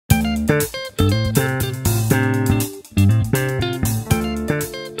Hey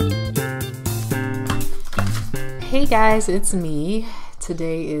guys, it's me.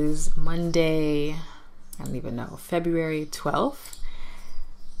 Today is Monday, I don't even know, February 12th.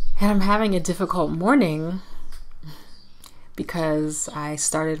 And I'm having a difficult morning because I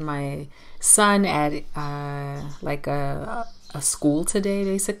started my son at a school today,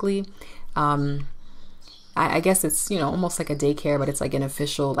 basically. I guess it's, almost like a daycare, but it's like an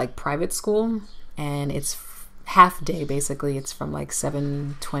official like private school, and it's half day basically. It's from like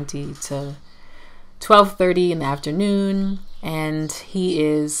 7:20 to 12:30 in the afternoon, and he'll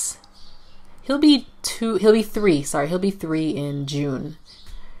be 3 in June,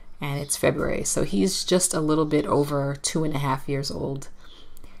 and it's February, so he's just a little bit over 2.5 years old.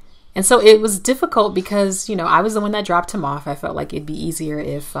 And so it was difficult because I was the one that dropped him off. I felt like it'd be easier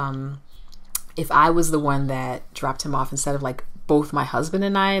if I was the one that dropped him off instead of like both my husband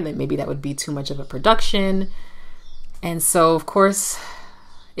and I. That maybe that would be too much of a production. And so of course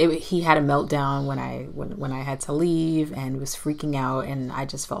he had a meltdown when I had to leave and was freaking out, and I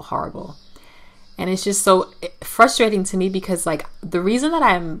just felt horrible. And it's just so frustrating to me because like the reason that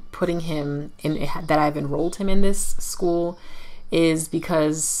I'm putting him in, that I've enrolled him in this school, is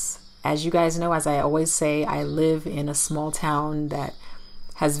because, as you guys know, as I always say, I live in a small town that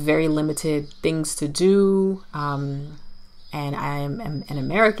has very limited things to do, and I am an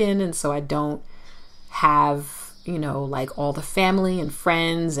American, and so I don't have like all the family and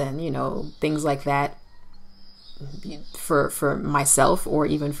friends and things like that for myself or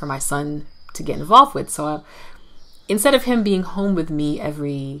even for my son to get involved with. So instead of him being home with me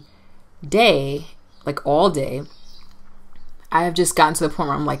every day, like all day, I have just gotten to the point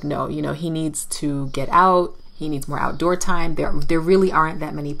where I'm like, no, he needs to get out. He needs more outdoor time. There really aren't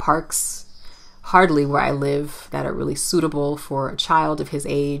that many parks, hardly, where I live, that are really suitable for a child of his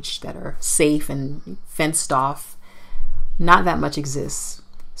age, that are safe and fenced off. Not that much exists.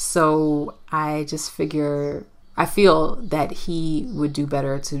 So I feel that he would do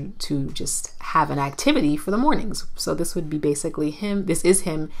better to just have an activity for the mornings. So this would be basically him. This is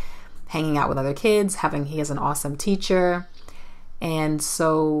him hanging out with other kids, he has an awesome teacher. And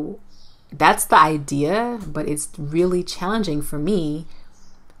so that's the idea, but it's really challenging for me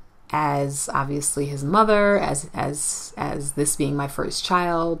as obviously his mother, as this being my first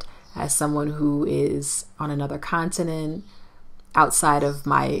child, as someone who is on another continent, outside of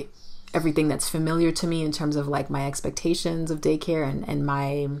everything that's familiar to me in terms of like my expectations of daycare and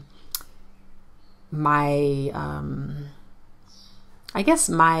my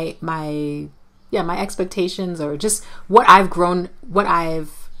expectations, or just what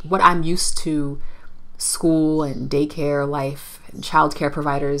I'm used to school and daycare life and childcare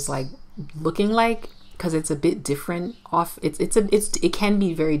providers like looking like, because it's a bit different it can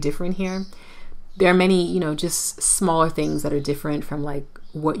be very different here. There are many, just smaller things that are different from like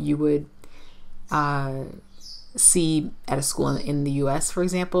what you would see at a school in the US, for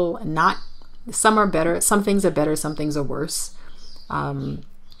example. Some are better, some things are better, some things are worse.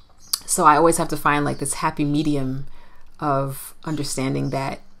 So I always have to find like this happy medium of understanding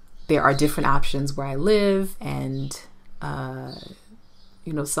that there are different options where I live, and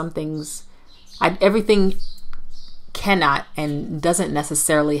some things, everything cannot and doesn't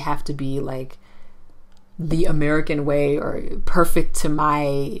necessarily have to be like the American way or perfect to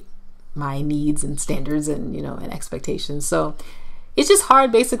my needs and standards and and expectations. So it's just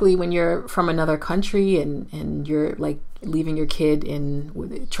hard basically when you're from another country and you're like leaving your kid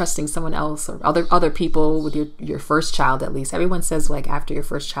trusting someone else or other people with your first child. At least everyone says like after your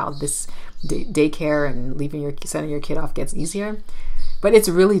first child, this daycare and sending your kid off gets easier, but it's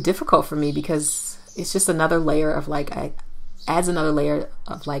really difficult for me because it's just another layer of like adds another layer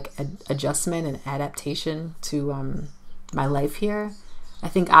of like adjustment and adaptation to my life here. I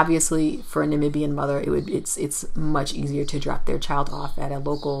think obviously for a Namibian mother, it's much easier to drop their child off at a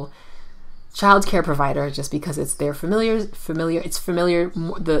local childcare provider just because it's their familiar. It's familiar.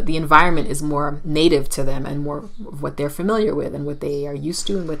 The environment is more native to them and more of what they're familiar with and what they are used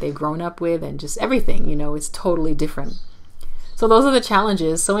to and what they've grown up with, and just everything. It's totally different. So those are the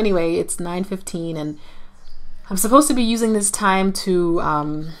challenges. So anyway, it's 9:15 and I'm supposed to be using this time to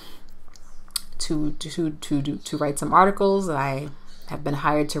write some articles that I have been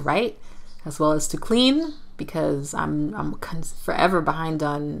hired to write, as well as to clean, because I'm forever behind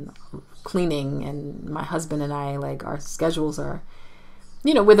on cleaning, and my husband and I, like, our schedules are,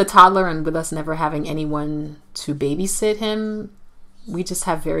 with a toddler and with us never having anyone to babysit him, we just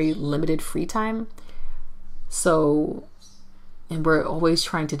have very limited free time. So, and we're always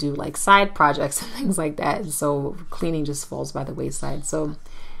trying to do like side projects and things like that. And so cleaning just falls by the wayside. So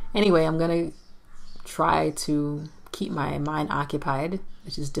Anyway, I'm gonna try to keep my mind occupied,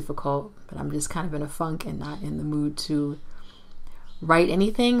 which is difficult, but I'm just kind of in a funk and not in the mood to write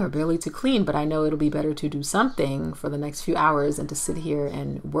anything or barely to clean. But I know it'll be better to do something for the next few hours than to sit here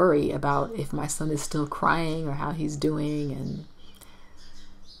and worry about if my son is still crying or how he's doing, and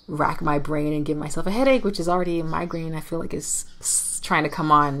rack my brain and give myself a headache, which is already a migraine. I feel like it's trying to come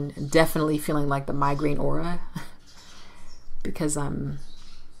on, definitely feeling like the migraine aura because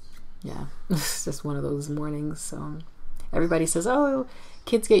it's just one of those mornings. So everybody says, oh,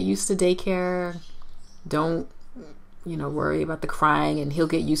 kids get used to daycare. Don't, worry about the crying and he'll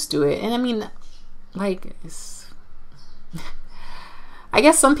get used to it. And I mean, like, I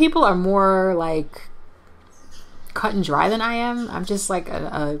guess some people are more like cut and dry than I am. I'm just like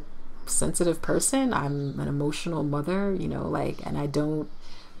a sensitive person. I'm an emotional mother, and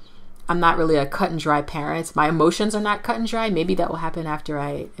I'm not really a cut and dry parent. My emotions are not cut and dry. Maybe that will happen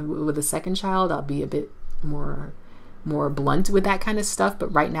with the second child. I'll be a bit more blunt with that kind of stuff.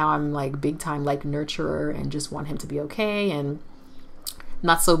 But right now I'm like big time like nurturer and just want him to be okay, and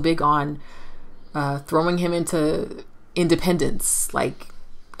not so big on throwing him into independence. Like,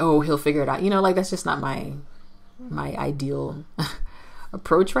 oh, he'll figure it out. Like that's just not my ideal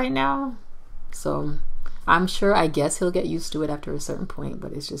approach right now. So I'm sure, I guess he'll get used to it after a certain point,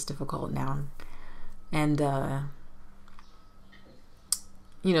 but it's just difficult now. And,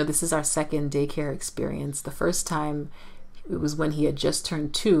 this is our second daycare experience. The first time it was when he had just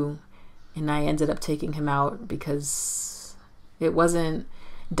turned 2, and I ended up taking him out because it wasn't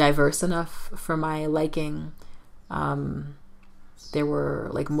diverse enough for my liking. There were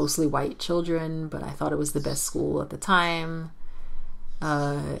like mostly white children, but I thought it was the best school at the time.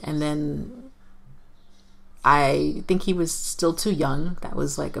 And then I think he was still too young. That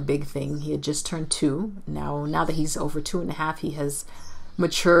was like a big thing. He had just turned 2. Now that he's over 2.5, he has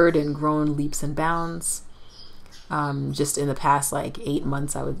matured and grown leaps and bounds. Just in the past like 8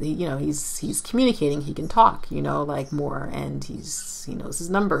 months, he's communicating. He can talk, like more, and he knows his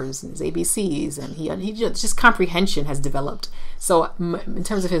numbers and his ABCs, and he just comprehension has developed. So in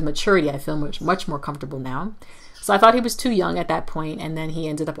terms of his maturity, I feel much more comfortable now. So I thought he was too young at that point, and then he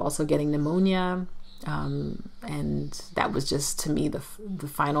ended up also getting pneumonia, and that was just, to me, the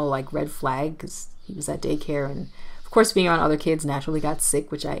final like red flag, because he was at daycare, and of course being around other kids naturally got sick,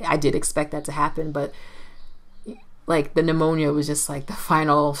 which I did expect that to happen, but like the pneumonia was just like the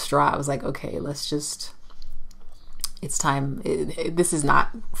final straw. I was like, okay, it's time. This is not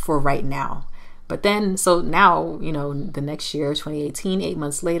for right now. But then, so now, the next year, 2018, 8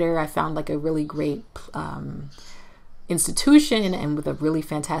 months later, I found like a really great institution and with a really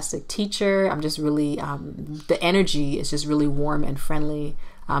fantastic teacher. I'm just really, the energy is just really warm and friendly.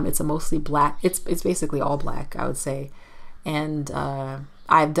 It's a mostly black, it's basically all black, I would say. And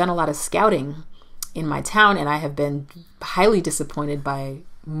I've done a lot of scouting in my town, and I have been highly disappointed by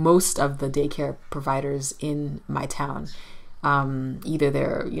most of the daycare providers in my town. Either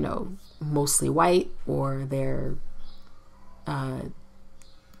they're, mostly white, or they're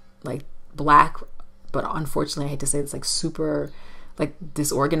like black, but unfortunately I hate to say it's like super like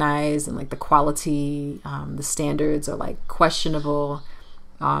disorganized, and like the quality, the standards are like questionable,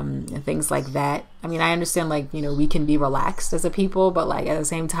 and things like that. I mean, I understand like, we can be relaxed as a people, but like at the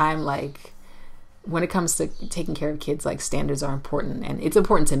same time, like when it comes to taking care of kids, like standards are important, and it's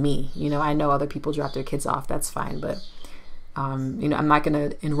important to me. I know other people drop their kids off, that's fine, but I'm not going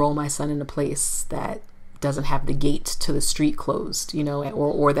to enroll my son in a place that doesn't have the gate to the street closed,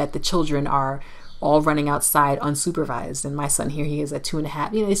 or that the children are all running outside unsupervised. And my son here, he is at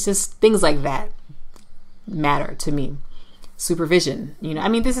 2.5. It's just things like that matter to me. Supervision, I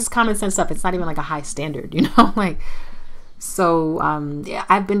mean, this is common sense stuff. It's not even like a high standard, like. So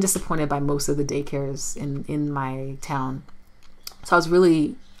I've been disappointed by most of the daycares in my town. So I was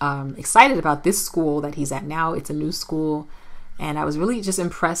really excited about this school that he's at now. It's a new school, and I was really just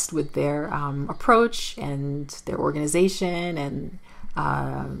impressed with their approach and their organization, and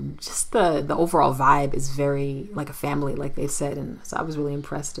just the overall vibe is very like a family, like they said. And so I was really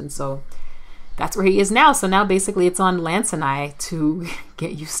impressed, and so that's where he is now. So now basically it's on Lance and I to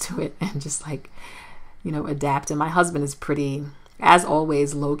get used to it and just like, adapt. And my husband is pretty, as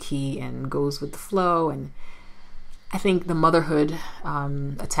always, low-key and goes with the flow. And I think the motherhood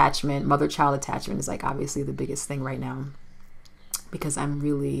attachment, mother-child attachment is like obviously the biggest thing right now, because I'm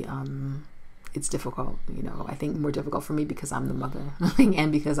really, it's difficult, I think more difficult for me because I'm the mother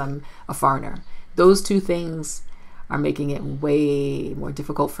and because I'm a foreigner. Those two things are making it way more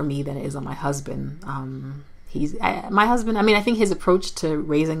difficult for me than it is on my husband. My husband, I mean, I think his approach to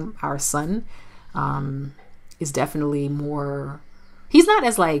raising our son is definitely more He's not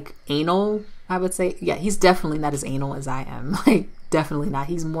as like anal, I would say. Yeah, he's definitely not as anal as I am. Like, definitely not.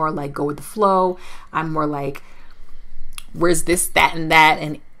 He's more like go with the flow. I'm more like, where's this, that, and that,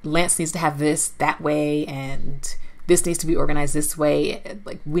 and Lance needs to have this that way, and this needs to be organized this way.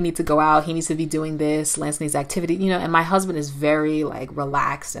 Like, we need to go out, he needs to be doing this, Lance needs activity, you know. And my husband is very like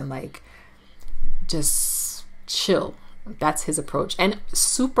relaxed and like just chill. That's his approach, and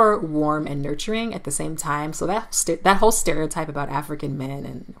super warm and nurturing at the same time. So that whole stereotype about African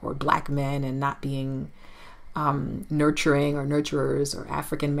men or black men and not being nurturing, or nurturers, or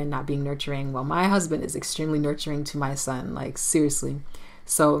African men not being nurturing. Well, my husband is extremely nurturing to my son, like seriously.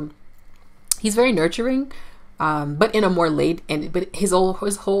 So he's very nurturing, but in a more but his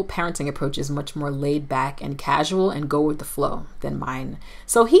whole parenting approach is much more laid back and casual and go with the flow than mine.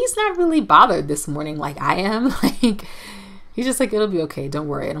 So he's not really bothered this morning like I am. Like, he's just like, it'll be okay, don't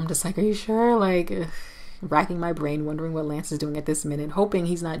worry. And I'm just like, are you sure? Like, racking my brain, wondering what Lance is doing at this minute, hoping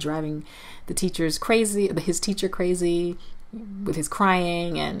he's not driving his teacher crazy with his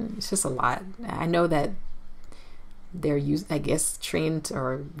crying. And it's just a lot. I know that they're used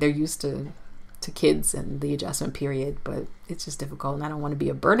to kids and the adjustment period, but it's just difficult, and I don't want to be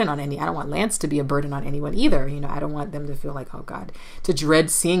a burden on I don't want Lance to be a burden on anyone either. You know, I don't want them to feel like, oh God, to dread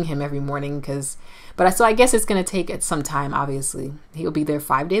seeing him every morning, so I guess it's going to take some time. Obviously, he'll be there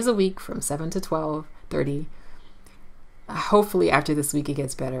 5 days a week from 7 to 12:30. Hopefully after this week it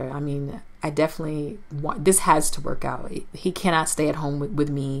gets better. I mean, I definitely want, this has to work out. He cannot stay at home with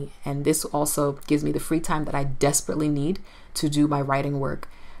me, and this also gives me the free time that I desperately need to do my writing work.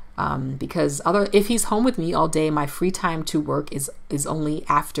 Because if he's home with me all day, my free time to work is only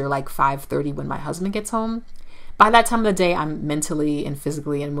after like 5:30 when my husband gets home. By that time of the day, I'm mentally and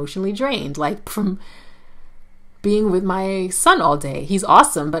physically and emotionally drained, like from being with my son all day. He's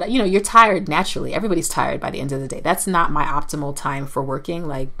awesome, but you know, you're tired naturally. Everybody's tired by the end of the day. That's not my optimal time for working,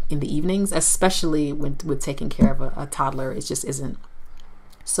 like in the evenings, especially with taking care of a toddler. It just isn't.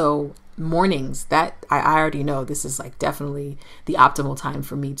 So mornings, that I already know this is like definitely the optimal time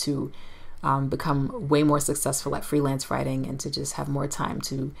for me to become way more successful at freelance writing, and to just have more time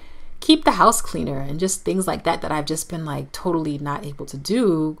to keep the house cleaner and just things like that I've just been like totally not able to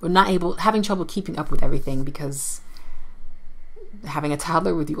do, or having trouble keeping up with everything, because having a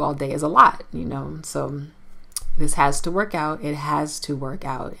toddler with you all day is a lot, you know. So this has to work out. It has to work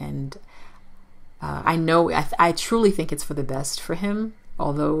out. And I know, I truly think it's for the best for him.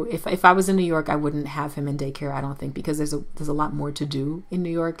 Although if I was in New York, I wouldn't have him in daycare, I don't think, because there's a lot more to do in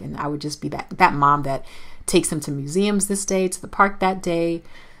New York, and I would just be that mom that takes him to museums this day, to the park that day,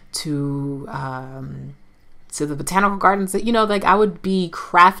 to the botanical gardens. You know, like I would be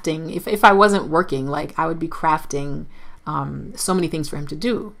crafting, if I wasn't working, like I would be crafting so many things for him to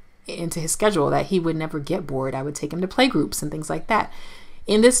do into his schedule that he would never get bored. I would take him to play groups and things like that.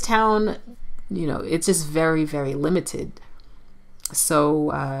 In this town, you know, it's just very, very limited.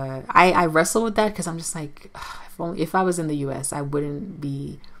 So I wrestle with that, because I'm just like, if I was in the US, I wouldn't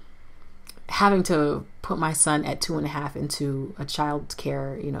be having to put my son at 2.5 into a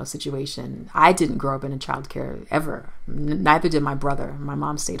childcare, you know, situation. I didn't grow up in a childcare ever. Neither did my brother. My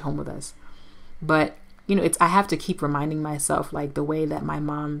mom stayed home with us. But, you know, I have to keep reminding myself, like, the way that my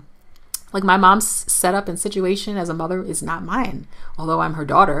mom's setup and situation as a mother is not mine. Although I'm her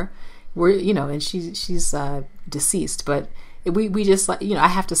daughter, and she's deceased, but we just, like, you know, I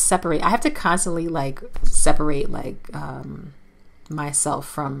have to constantly like separate like myself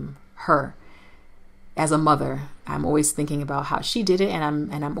from her as a mother. I'm always thinking about how she did it, and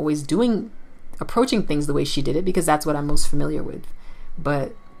I'm always approaching things the way she did it, because that's what I'm most familiar with.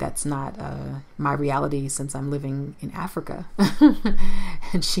 But that's not my reality, since I'm living in Africa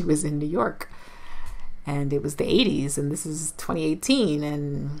and she was in New York, and it was the 80s, and this is 2018,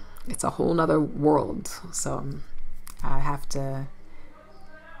 and it's a whole nother world. So I have to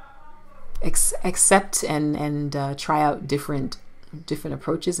accept and try out different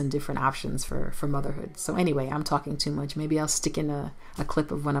approaches and different options for motherhood. So anyway, I'm talking too much. Maybe I'll stick in a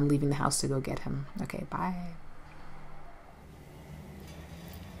clip of when I'm leaving the house to go get him. Okay, bye.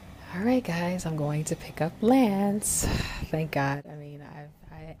 All right, guys, I'm going to pick up Lance. Thank God. I mean,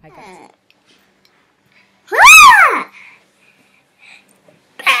 I got to...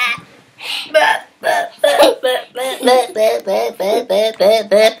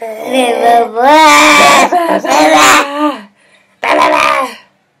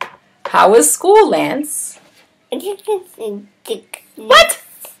 How was school, Lance? What?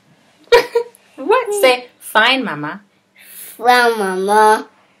 What? Say, fine, Mama. Fine, Mama.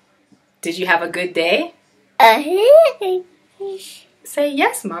 Did you have a good day? Say,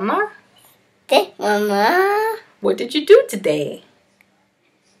 yes, Mama. Yes, Mama. What did you do today?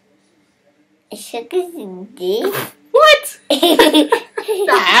 What?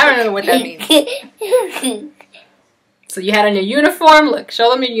 I don't know what that means. So you had on your uniform. Look,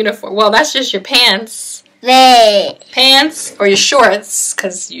 show them your uniform. Well, that's just your pants. Pants or your shorts,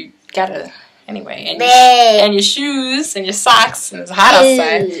 because you gotta anyway. And your shoes and your socks, and it's hot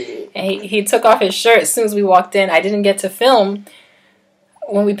outside. And he took off his shirt as soon as we walked in. I didn't get to film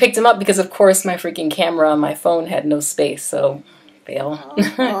when we picked him up because, of course, my freaking camera on my phone had no space. So.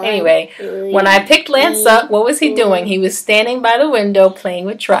 Anyway, when I picked Lance up, what was he doing? He was standing by the window playing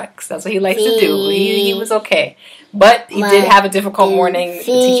with trucks. That's what he likes to do. He was okay. But he did have a difficult morning, the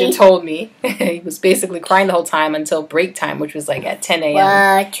teacher told me. He was basically crying the whole time until break time, which was like at 10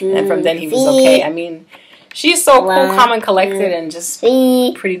 a.m. And from then he was okay. I mean, she's so cool, calm, and collected and just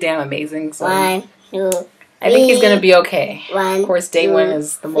pretty damn amazing. So I think he's going to be okay. Of course, day one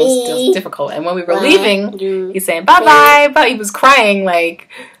is the most difficult. And when we were leaving, he's saying, bye-bye. But he was crying, like,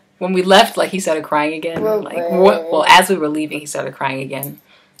 when we left, like, he started crying again. Like, well, as we were leaving, he started crying again.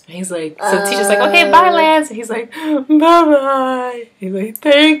 And he's like, so the teacher's like, okay, bye, Lance. And he's like, bye-bye. He's like,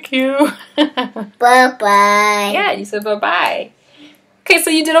 thank you. Bye-bye. Yeah, you said bye-bye. Okay, so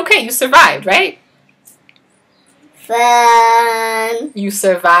you did okay. You survived, right? Fun. You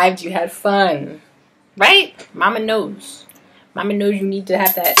survived. You had fun. Right? Mama knows. Mama knows you need to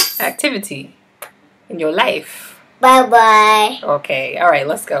have that activity in your life. Bye-bye. Okay. All right.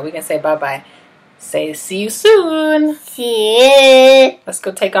 Let's go. We can say bye-bye. Say see you soon. See you. Let's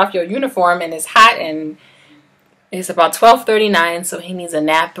go take off your uniform. And it's hot. And it's about 12:39. So he needs a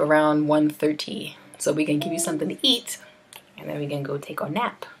nap around 1:30. So we can give you something to eat. And then we can go take our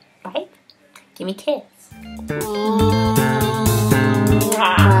nap. Right? Give me a kiss.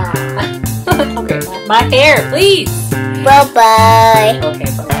 Okay, my hair, please. Bye-bye. Okay,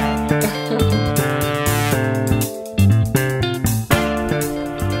 bye-bye.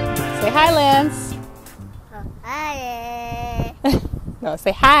 Say hi, Lance. Hi. No,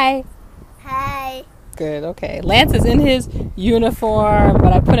 say hi. Hi. Good, okay. Lance is in his uniform,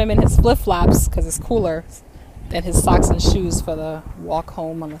 but I put him in his flip-flops because it's cooler than his socks and shoes for the walk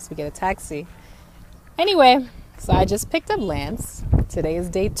home unless we get a taxi. Anyway, so I just picked up Lance. Today is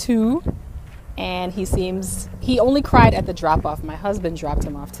day 2. And he only cried at the drop-off. My husband dropped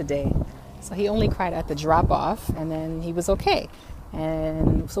him off today. So he only cried at the drop-off, and then he was okay.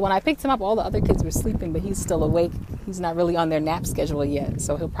 And so when I picked him up, all the other kids were sleeping, but he's still awake. He's not really on their nap schedule yet,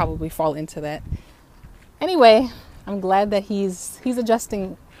 so he'll probably fall into that. Anyway, I'm glad that he's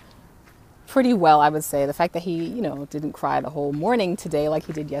adjusting pretty well, I would say. The fact that he, didn't cry the whole morning today like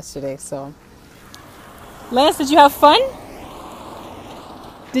he did yesterday. So, Lance, did you have fun?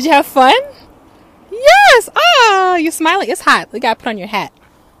 Did you have fun? Yes! Oh, you're smiling. It's hot. You gotta put on your hat.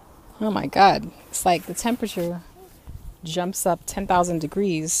 Oh my God. It's like the temperature jumps up 10,000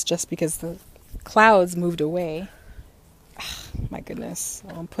 degrees just because the clouds moved away. Oh, my goodness.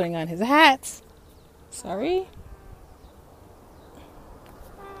 Oh, I'm putting on his hat. Sorry.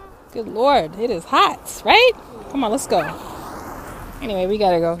 Good Lord. It is hot, right? Come on, let's go. Anyway, we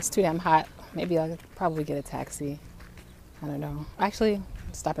gotta go. It's too damn hot. Maybe I'll probably get a taxi. I don't know. Actually,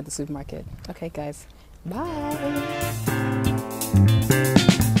 stop at the supermarket. Okay, guys. Bye.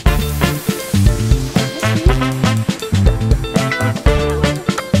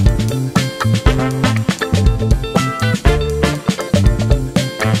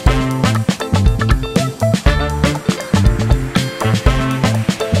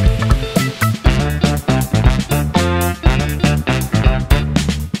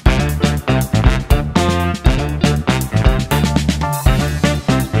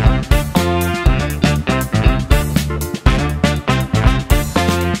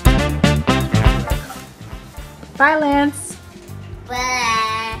 Bye, Lance.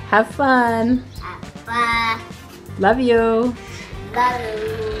 Bye. Have fun. Bye. Love you. Love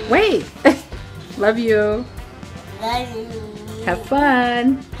you. Wait. Love you. Love you. Have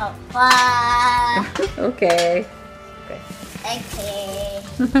fun. Have fun. Okay. Okay.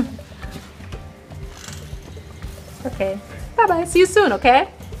 Okay. Bye-bye. See you soon, okay?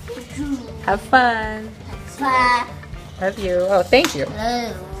 Have fun. Bye. Love you. Oh, thank you.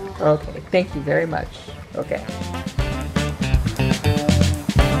 Love you. Okay. Thank you very much. Okay.